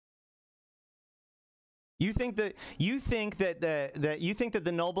You think that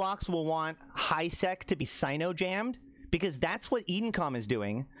the null blocks will want HiSec to be sino-jammed? Because that's what Edencom is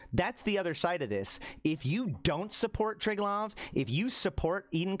doing. That's the other side of this. If you don't support Triglav, if you support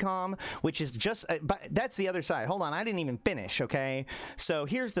Edencom, which is just, that's the other side. Hold on, I didn't even finish, okay? So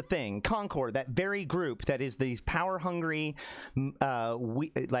here's the thing. CONCORD, that very group that is these power-hungry,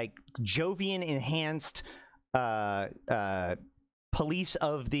 like Jovian-enhanced police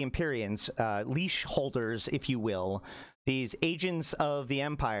of the Empyreans, leash holders, if you will, these agents of the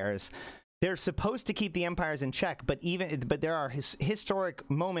empires. They're supposed to keep the empires in check, but there are historic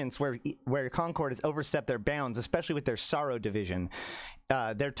moments where CONCORD has overstepped their bounds, especially with their Sorrow division.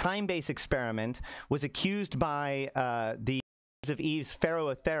 Their time-based experiment was accused by the of Eve's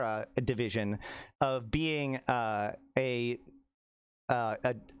Pharaoh Thera division of being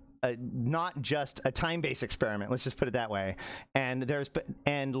not just a time-based experiment. Let's just put it that way. And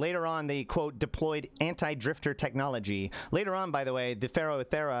later on they quote deployed anti-drifter technology. Later on, by the way, the Pharaoh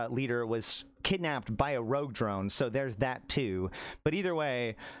Thera leader was kidnapped by a rogue drone, so there's that too. But either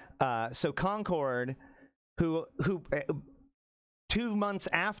way, so CONCORD, who 2 months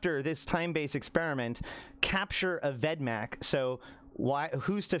after this time-based experiment, capture a Vedmak. So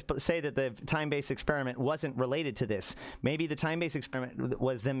who's to say that the time-based experiment wasn't related to this? Maybe the time-based experiment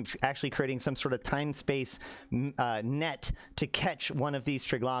was them actually creating some sort of time-space net to catch one of these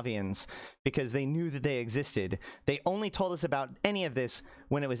Triglavians because they knew that they existed. They only told us about any of this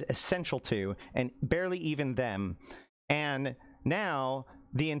when it was essential to, and barely even them. And now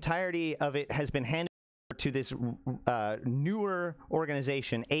the entirety of it has been handed to this newer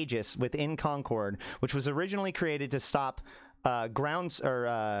organization, Aegis, within CONCORD, which was originally created to stop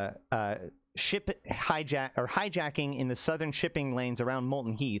ship hijacking in the southern shipping lanes around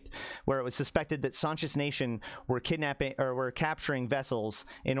Molten Heath, where it was suspected that Sanchez Nation were kidnapping or were capturing vessels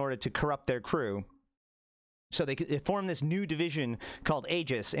in order to corrupt their crew. So they formed this new division called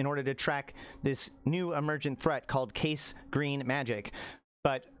Aegis in order to track this new emergent threat called Case Green Magic.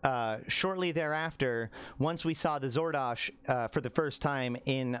 But shortly thereafter, once we saw the Zordosh for the first time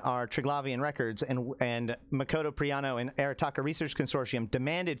in our Triglavian records, and Makoto Priano and Arataka Research Consortium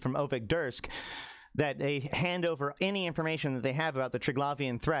demanded from Ovig Dursk that they hand over any information that they have about the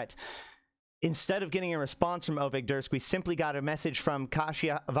Triglavian threat, instead of getting a response from Ovig Dursk, we simply got a message from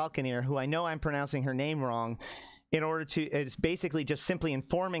Kasia Valkanir, who I know I'm pronouncing her name wrong, it's basically just simply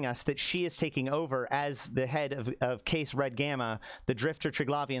informing us that she is taking over as the head of Case Red Gamma, the Drifter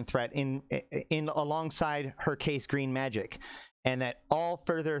Triglavian threat, in alongside her Case Green Magic, and that all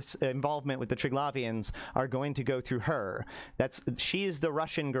further involvement with the Triglavians are going to go through her. She is the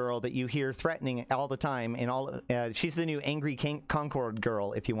Russian girl that you hear threatening all the time, she's the new angry CONCORD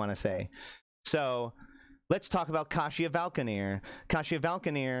girl, if you want to say. So let's talk about Kasia Valkanir. Kasia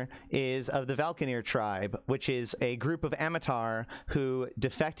Valkanir is of the Valkanir tribe, which is a group of Amatar who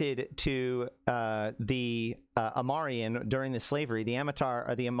defected to the Amarian during the slavery. The Amatar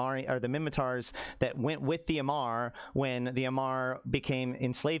are the Mimitars that went with the Amar when the Amar became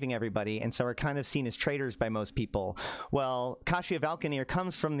enslaving everybody, and so are kind of seen as traitors by most people. Well, Kasia Valkanir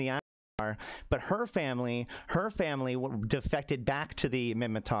comes from the but her family defected back to the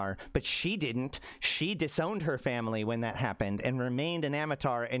Mimitar, but she didn't. She disowned her family when that happened and remained an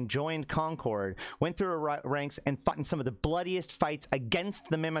Amatar and joined CONCORD, went through her ranks and fought in some of the bloodiest fights against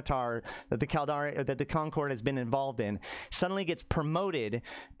the Mimitar that the CONCORD has been involved in. Suddenly gets promoted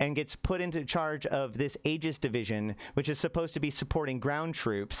and gets put into charge of this Aegis division, which is supposed to be supporting ground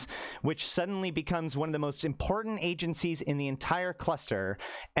troops, which suddenly becomes one of the most important agencies in the entire cluster.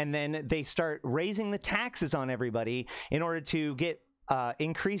 And then they start raising the taxes on everybody in order to get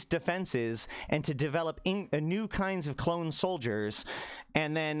increased defenses and to develop new kinds of clone soldiers,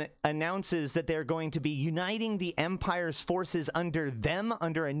 and then announces that they're going to be uniting the Empire's forces under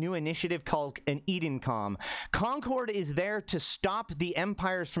a new initiative called an Edencom. CONCORD is there to stop the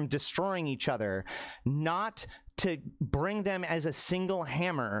Empires from destroying each other, not to bring them as a single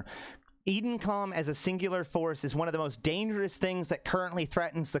hammer. Edencom as a singular force is one of the most dangerous things that currently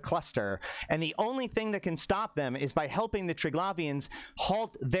threatens the cluster, and the only thing that can stop them is by helping the Triglavians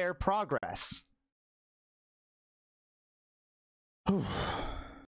halt their progress.